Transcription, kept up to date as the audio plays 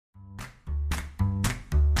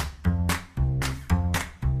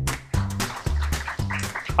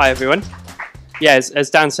Hi everyone. Yeah, as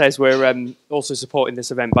Dan says, we're also supporting this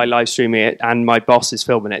event by live streaming it, and my boss is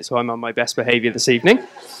filming it, so I'm on my best behaviour this evening.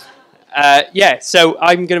 Yeah, so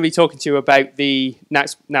I'm going to be talking to you about the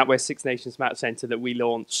NatWest Six Nations Match Centre that we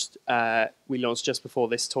launched. We launched just before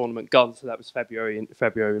this tournament gone, so that was February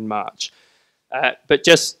and March. But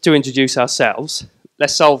just to introduce ourselves,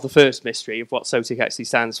 let's solve the first mystery of what Sotic actually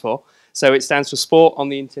stands for. So it stands for Sport on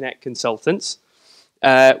the Internet Consultants.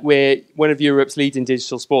 We're one of Europe's leading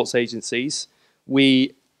digital sports agencies.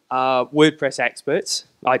 We are WordPress experts.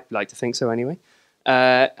 I'd like to think so anyway.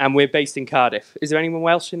 And we're based in Cardiff. Is there anyone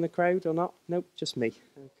Welsh in the crowd or not? Nope, just me.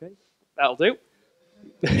 Okay, that'll do.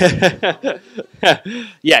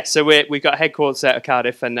 Yeah, so we've got headquarters out of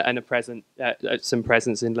Cardiff and some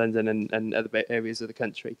presence in London and other areas of the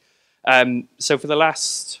country. So for the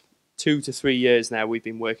last 2 to 3 years now, we've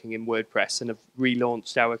been working in WordPress and have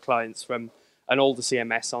relaunched our clients from an older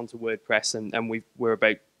CMS onto WordPress, and we're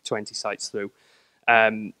about 20 sites through.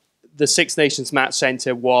 The Six Nations Match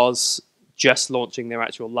Centre was just launching their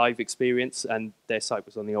actual live experience, and their site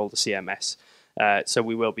was on the older CMS. So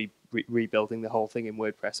we will be rebuilding the whole thing in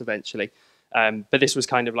WordPress eventually. But this was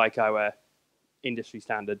kind of like our industry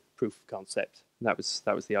standard proof of concept. That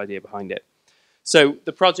was the idea behind it. So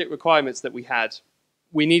the project requirements that we had,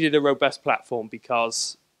 we needed a robust platform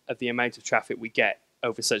because of the amount of traffic we get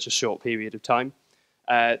over such a short period of time.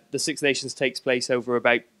 The Six Nations takes place over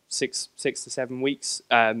about six to 7 weeks.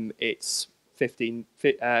 It's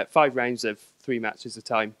 5 rounds of 3 matches a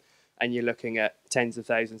time, and you're looking at tens of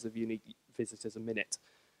thousands of unique visitors a minute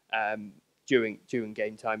during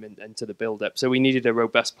game time and to the build-up. So we needed a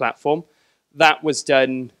robust platform. That was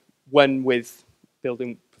done, one, with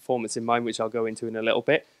building performance in mind, which I'll go into in a little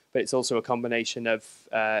bit, but it's also a combination of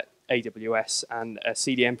AWS and a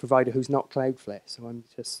CDN provider who's not Cloudflare. So I'm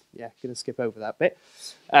just, going to skip over that bit.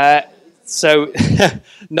 So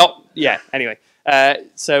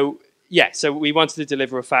we wanted to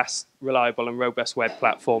deliver a fast, reliable and robust web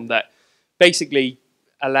platform that basically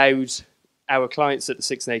allowed our clients at the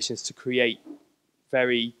Six Nations to create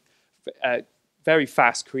very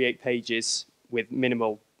fast pages with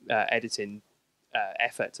minimal editing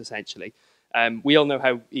effort, essentially. We all know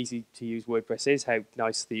how easy to use WordPress is, how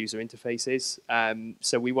nice the user interface is.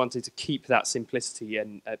 So we wanted to keep that simplicity,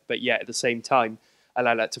 but yet at the same time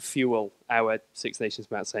allow that to fuel our Six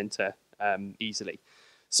Nations Match Centre easily.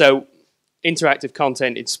 So interactive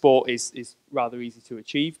content in sport is rather easy to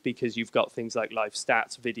achieve because you've got things like live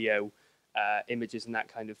stats, video, images and that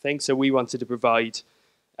kind of thing. So we wanted to provide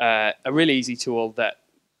a really easy tool that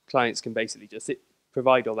clients can basically just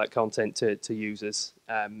provide all that content to users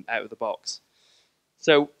out of the box.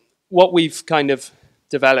 So what we've kind of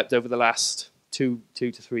developed over the last 2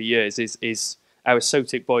 to 3 years is our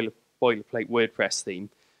Sotic boilerplate WordPress theme,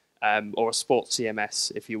 or a sports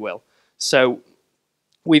CMS, if you will. So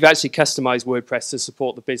we've actually customized WordPress to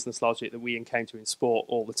support the business logic that we encounter in sport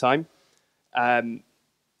all the time.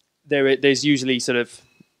 There's usually sort of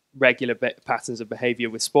regular patterns of behavior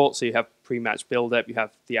with sports. So you have pre-match build-up, you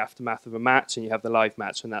have the aftermath of a match, and you have the live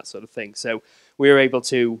match and that sort of thing. So we were able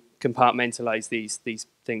to compartmentalize these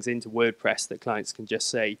things into WordPress that clients can just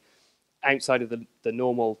say, outside of the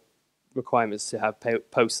normal requirements to have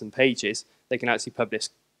posts and pages, they can actually publish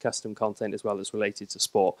custom content as well as related to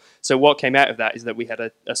sport. So what came out of that is that we had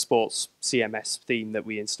a sports CMS theme that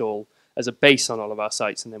we install as a base on all of our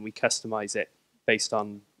sites, and then we customize it based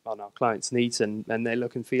on our clients' needs and their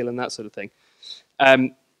look and feel and that sort of thing.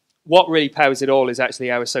 What really powers it all is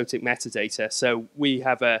actually our Sotic metadata. So we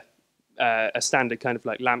have a standard kind of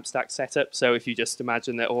like LAMP stack setup. So if you just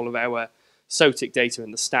imagine that all of our Sotic data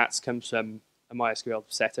and the stats comes from a MySQL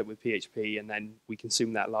setup with PHP, and then we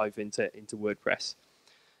consume that live into WordPress.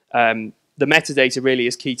 The metadata really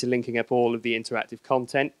is key to linking up all of the interactive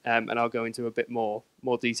content, and I'll go into a bit more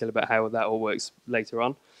detail about how that all works later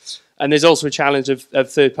on. And there's also a challenge of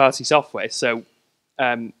third-party software. So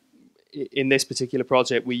in this particular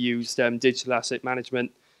project, we used digital asset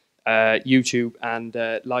management, YouTube, and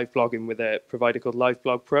live blogging with a provider called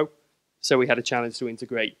LiveBlog Pro. So we had a challenge to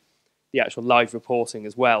integrate the actual live reporting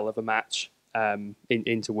as well of a match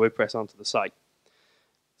into WordPress onto the site.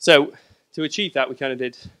 So to achieve that, we kind of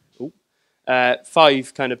did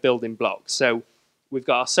 5 kind of building blocks. So we've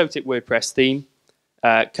got our Sotic WordPress theme,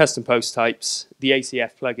 custom post types, the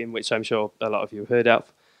ACF plugin, which I'm sure a lot of you have heard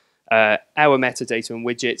of, our metadata and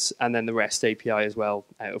widgets, and then the REST API as well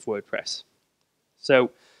out of WordPress.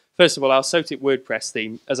 So first of all, our Sotic WordPress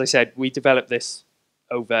theme, as I said, we developed this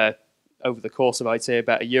over the course of, I'd say,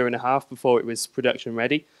 about 1.5 years before it was production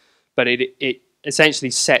ready. But it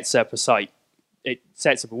essentially sets up a site. It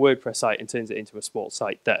sets up a WordPress site and turns it into a sports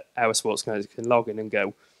site that our sports guys can log in and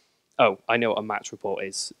go, oh, I know what a match report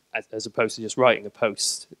is, as opposed to just writing a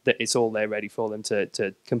post, that it's all there ready for them to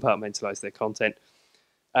compartmentalize their content.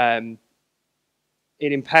 It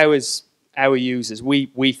empowers our users,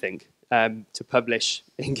 we think, to publish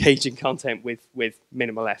engaging content with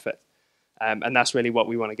minimal effort. And that's really what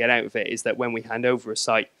we want to get out of it, is that when we hand over a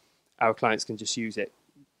site, our clients can just use it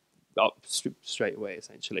straight away,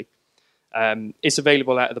 essentially. It's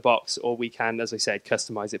available out of the box, or we can, as I said,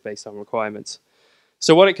 customize it based on requirements.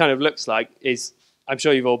 So what it kind of looks like is, I'm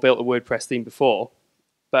sure you've all built a WordPress theme before,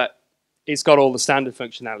 but it's got all the standard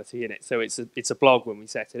functionality in it. So it's a blog when we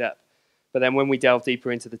set it up. But then when we delve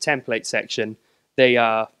deeper into the template section, they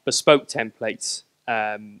are bespoke templates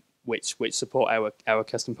which support our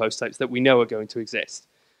custom post types that we know are going to exist.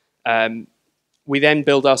 We then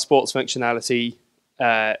build our sports functionality,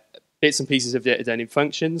 bits and pieces of it are done in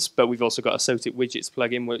functions, but we've also got a Sotic widgets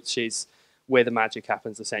plugin, which is where the magic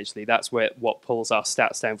happens, essentially. That's what pulls our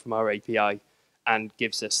stats down from our API and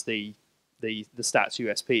gives us the stats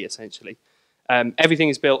USP, essentially. Everything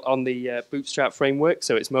is built on the Bootstrap framework,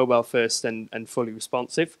 so it's mobile first and fully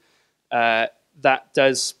responsive. That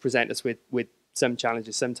does present us with some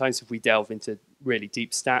challenges sometimes if we delve into really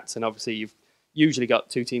deep stats, and obviously you've usually got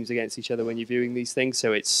two teams against each other when you're viewing these things,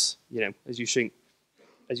 so it's, as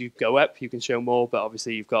you go up, you can show more, but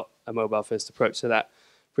obviously you've got a mobile first approach, so that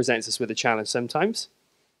presents us with a challenge sometimes.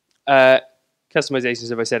 Customizations,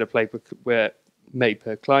 as I said, were made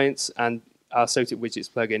per clients, and our Sotic widgets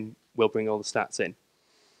plugin will bring all the stats in.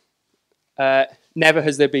 Never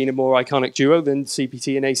has there been a more iconic duo than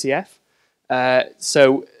CPT and ACF.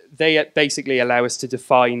 So they basically allow us to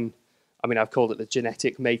define, I've called it the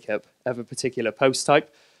genetic makeup of a particular post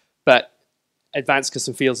type, but advanced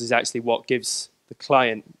custom fields is actually what gives the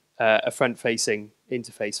client a front-facing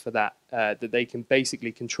interface for that they can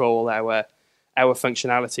basically control our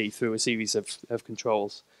functionality through a series of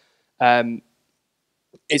controls.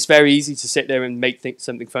 It's very easy to sit there and make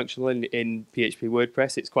something functional in PHP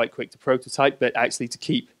WordPress. It's quite quick to prototype, but actually to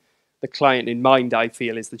keep the client in mind, I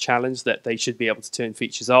feel, is the challenge, that they should be able to turn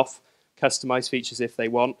features off, customize features if they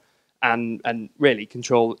want, and really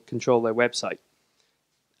control their website.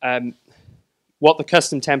 What the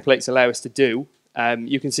custom templates allow us to do,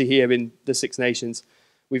 you can see here in the 6 nations,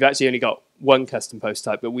 we've actually only got one custom post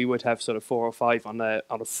type, but we would have sort of 4 or 5 on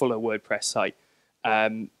a fuller WordPress site.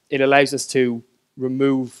 It allows us to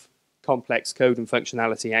remove complex code and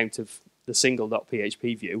functionality out of the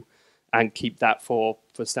single.php view and keep that for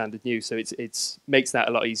standard use. So it makes that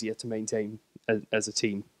a lot easier to maintain as a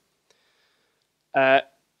team. Our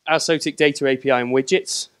Sotic data API and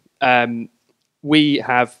widgets, we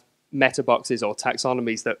have meta boxes or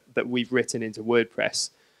taxonomies that we've written into WordPress,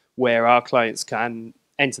 where our clients can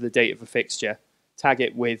enter the date of a fixture, tag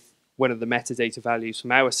it with one of the metadata values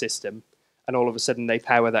from our system, and all of a sudden they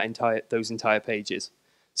power those entire pages.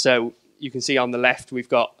 So you can see on the left we've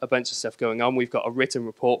got a bunch of stuff going on. We've got a written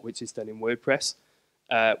report which is done in WordPress.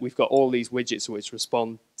 We've got all these widgets which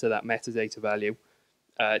respond to that metadata value.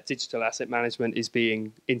 Digital asset management is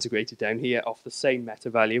being integrated down here off the same meta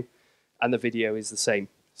value, and the video is the same.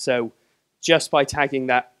 So just by tagging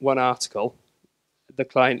that one article, the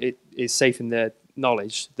client is safe in their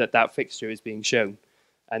knowledge that that fixture is being shown,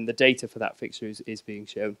 and the data for that fixture is being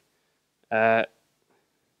shown. Oh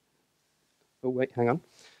wait, hang on.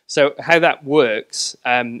 So how that works,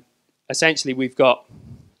 essentially we've got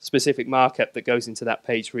specific markup that goes into that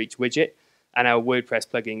page for each widget, and our WordPress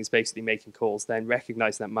plugin is basically making calls, then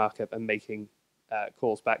recognizing that markup and making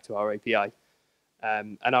calls back to our API.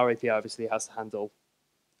 And our API obviously has to handle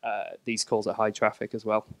these calls at high traffic as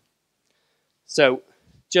well. So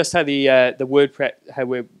just how the WordPress, how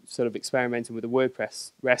we're sort of experimenting with the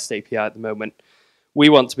WordPress REST API at the moment, we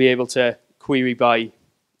want to be able to query by.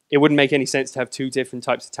 It wouldn't make any sense to have 2 different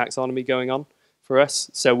types of taxonomy going on for us.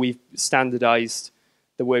 So we've standardized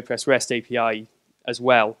the WordPress REST API as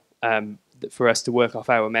well for us to work off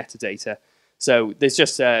our metadata. So there's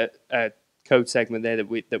just a code segment there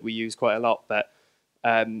that we use quite a lot, but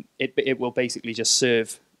it will basically just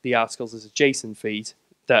serve the articles as a JSON feed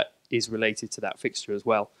that is related to that fixture as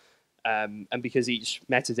well. And because each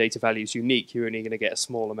metadata value is unique, you're only going to get a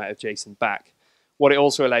small amount of JSON back. What it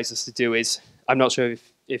also allows us to do is, I'm not sure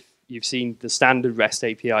if you've seen the standard REST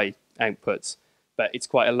API outputs, but it's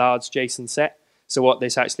quite a large JSON set. So what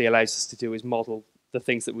this actually allows us to do is model the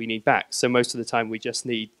things that we need back. So most of the time we just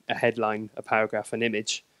need a headline, a paragraph, an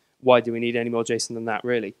image. Why do we need any more JSON than that,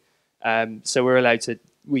 really? So we're allowed to,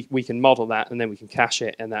 we can model that, and then we can cache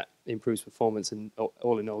it, and that improves performance, and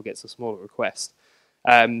all in all gets a smaller request.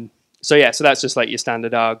 So yeah, so that's just like your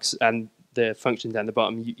standard args, and the function down the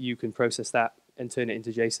bottom, you can process that and turn it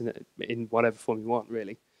into JSON in whatever form you want,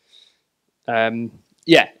 really.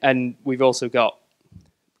 Yeah, and we've also got,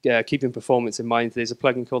 keeping performance in mind, there's a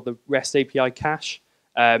plugin called the REST API Cache.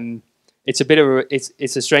 It's a bit of a,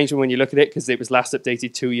 it's a strange one when you look at it, because it was last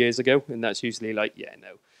updated 2 years ago, and that's usually like, yeah,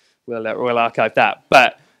 no, we'll archive that.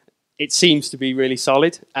 But it seems to be really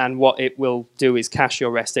solid, and what it will do is cache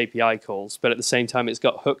your REST API calls, but at the same time, it's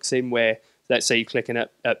got hooks in where, let's say you click an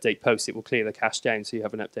update post, it will clear the cache down so you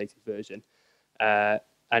have an updated version. And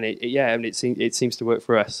it seems to work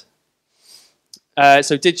for us.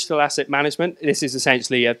 So digital asset management, this is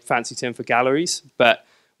essentially a fancy term for galleries, but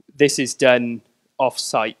this is done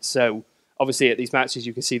off-site. So obviously at these matches,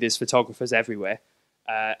 you can see there's photographers everywhere,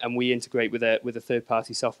 and we integrate with a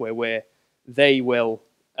third-party software where they will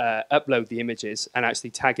upload the images and actually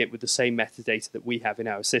tag it with the same metadata that we have in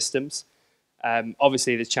our systems.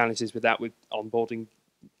 Obviously, there's challenges with that, with onboarding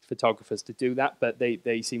photographers to do that, but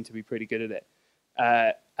they seem to be pretty good at it.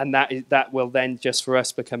 And that will then just for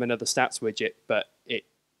us become another stats widget, but it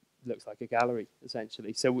looks like a gallery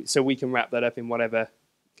essentially. So we can wrap that up in whatever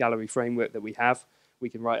gallery framework that we have. We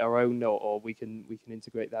can write our own, or we can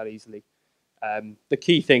integrate that easily. The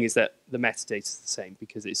key thing is that the metadata is the same,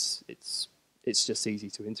 because it's just easy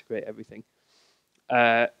to integrate everything.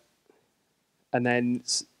 And then,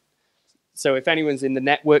 so if anyone's in the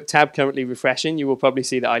network tab currently refreshing, you will probably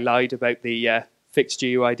see that I lied about the fixed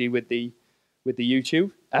GUID with the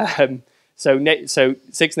YouTube. So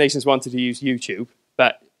Six Nations wanted to use YouTube,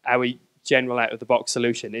 but our general out-of-the-box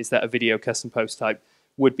solution is that a video custom post type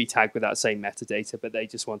would be tagged with that same metadata, but they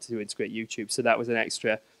just wanted to integrate YouTube. So that was not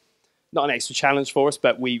an extra challenge for us,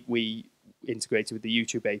 but we integrated with the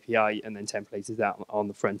YouTube API and then templated that on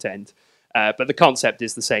the front end. But the concept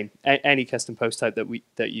is the same. Any custom post type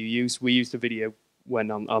that you use, we used a video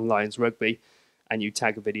one on Lions Rugby, and you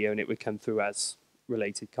tag a video and it would come through as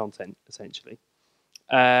related content, essentially.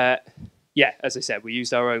 Yeah, as I said, we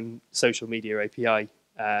used our own social media API.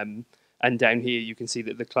 And down here, you can see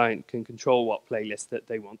that the client can control what playlist that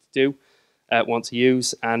they want to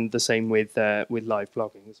use, and the same with live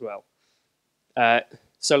blogging as well.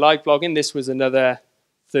 So live blogging, this was another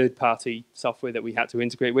third-party software that we had to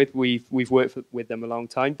integrate with. We've worked with them a long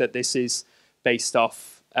time, but this is based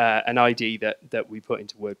off an ID that we put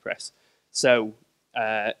into WordPress. So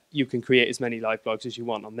you can create as many live blogs as you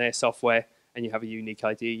want on their software, and you have a unique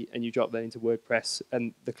ID, and you drop that into WordPress,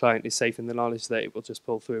 and the client is safe in the knowledge that it will just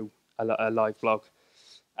pull through a live blog.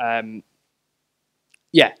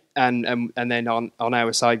 Yeah, and then on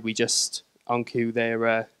our side, we just on-queue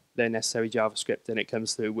their necessary JavaScript, and it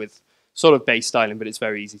comes through with sort of base styling, but it's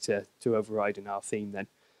very easy to override in our theme then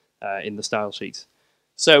in the style sheets.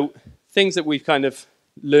 So things that we've kind of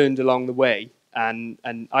learned along the way, and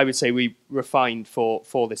I would say we refined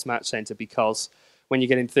for this match center, because when you're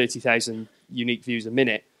getting 30,000 unique views a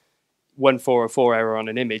minute, 1404 error on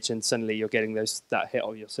an image, and suddenly you're getting that hit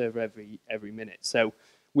on your server every minute. So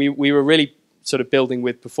we were really sort of building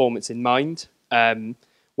with performance in mind.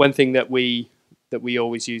 One thing that we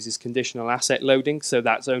always use is conditional asset loading. So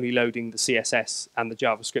that's only loading the CSS and the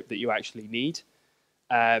JavaScript that you actually need.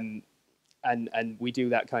 And we do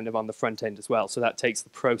that kind of on the front end as well. So that takes the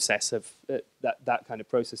process of that kind of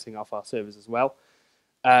processing off our servers as well.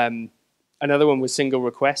 Another one was single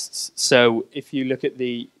requests. So if you look at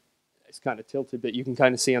it's kind of tilted, but you can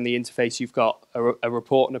kind of see on the interface, you've got a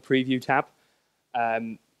report and a preview tab.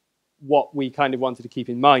 What we kind of wanted to keep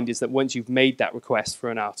in mind is that once you've made that request for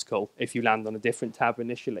an article, if you land on a different tab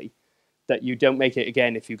initially, that you don't make it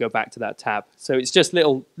again if you go back to that tab. So it's just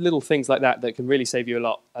little things like that can really save you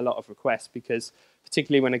a lot of requests, because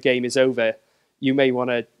particularly when a game is over, you may want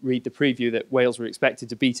to read the preview that Wales were expected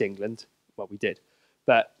to beat England. Well, we did,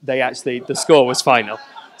 but the score was final.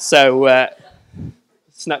 So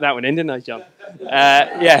snuck that one in, didn't I, John?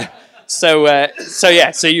 Yeah.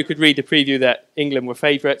 So you could read the preview that England were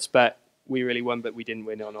favourites, but we really won, but we didn't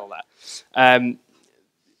win on all that.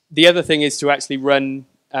 The other thing is to actually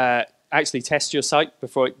actually test your site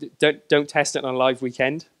before. Don't test it on a live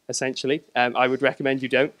weekend. Essentially, I would recommend you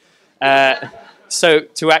don't. So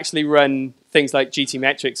to actually run things like GT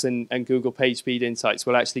metrics and Google Page Speed Insights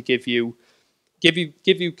will actually give you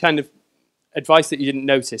kind of advice that you didn't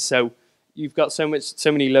notice. So you've got so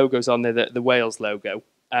many logos on there, the Wales logo.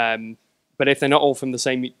 But if they're not all from the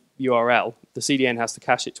same URL, the CDN has to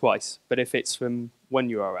cache it twice. But if it's from one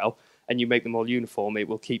URL and you make them all uniform, it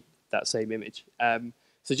will keep that same image.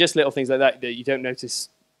 So just little things like that you don't notice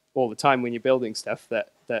all the time when you're building stuff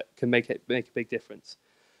that can make a big difference.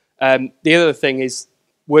 The other thing is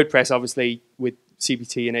WordPress, obviously, with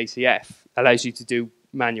CBT and ACF, allows you to do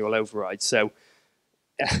manual overrides. So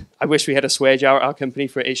I wish we had a swear jar at our company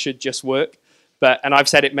for it should just work. And I've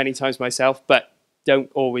said it many times myself, but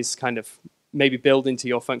don't always kind of maybe build into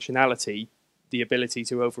your functionality the ability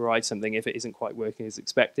to override something if it isn't quite working as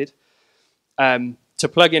expected. To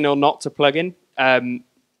plug in or not to plug in,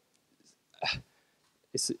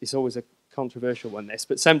 it's always a controversial one, this,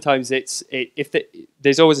 but sometimes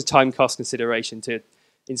there's always a time cost consideration to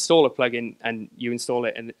install a plugin and you install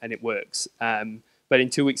it and it works. But in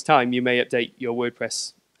 2 weeks' time, you may update your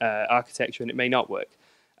WordPress architecture and it may not work.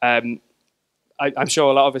 I'm sure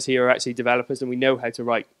a lot of us here are actually developers and we know how to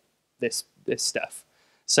write this stuff.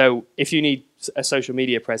 So if you need a social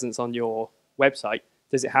media presence on your website,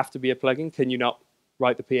 does it have to be a plugin? Can you not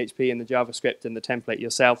write the PHP and the JavaScript and the template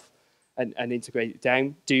yourself and integrate it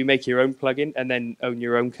down? Do you make your own plugin and then own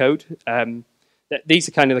your own code? These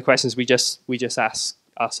are kind of the questions we just ask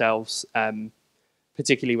ourselves,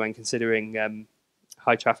 particularly when considering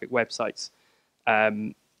high traffic websites.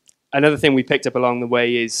 Another thing we picked up along the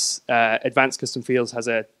way is Advanced Custom Fields has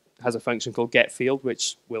a function called get field,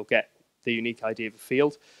 which will get the unique ID of a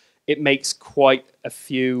field. It makes quite a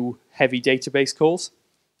few heavy database calls,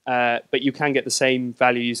 but you can get the same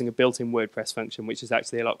value using a built-in WordPress function, which is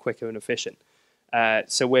actually a lot quicker and efficient.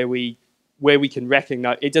 So where we can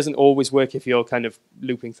recognize, it doesn't always work if you're kind of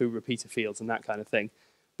looping through repeater fields and that kind of thing,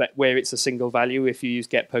 but where it's a single value, if you use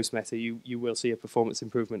get post meta, you will see a performance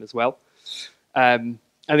improvement as well.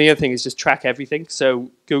 And the other thing is just track everything.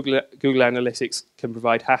 So Google Analytics can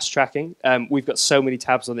provide hash tracking. We've got so many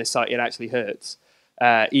tabs on this site, it actually hurts,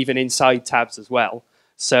 even inside tabs as well.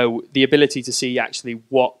 So the ability to see actually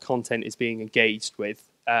what content is being engaged with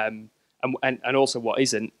and also what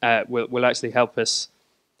isn't will actually help us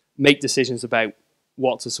make decisions about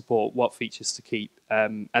what to support, what features to keep.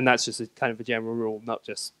 And that's just a kind of a general rule, not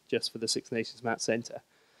just for the Six Nations Math Centre.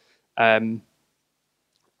 I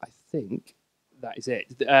think that is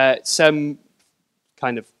it. Some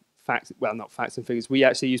kind of facts, well, not facts and figures. We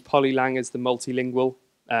actually use Polylang as the multilingual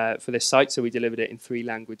for this site, so we delivered it in 3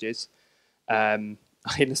 languages.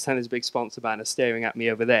 I understand there's a big sponsor banner staring at me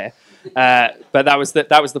over there, but that was the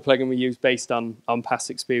plugin we used based on past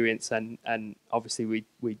experience, and obviously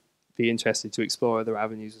we'd be interested to explore other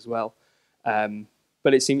avenues as well.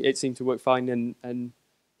 But it seemed to work fine, and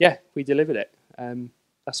yeah, we delivered it.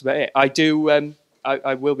 That's about it.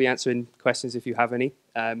 I will be answering questions if you have any,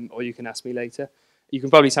 or you can ask me later. You can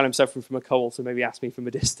probably tell I'm suffering from a cold, so maybe ask me from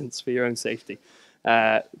a distance for your own safety.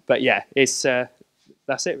 But yeah, that's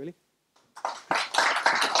it really.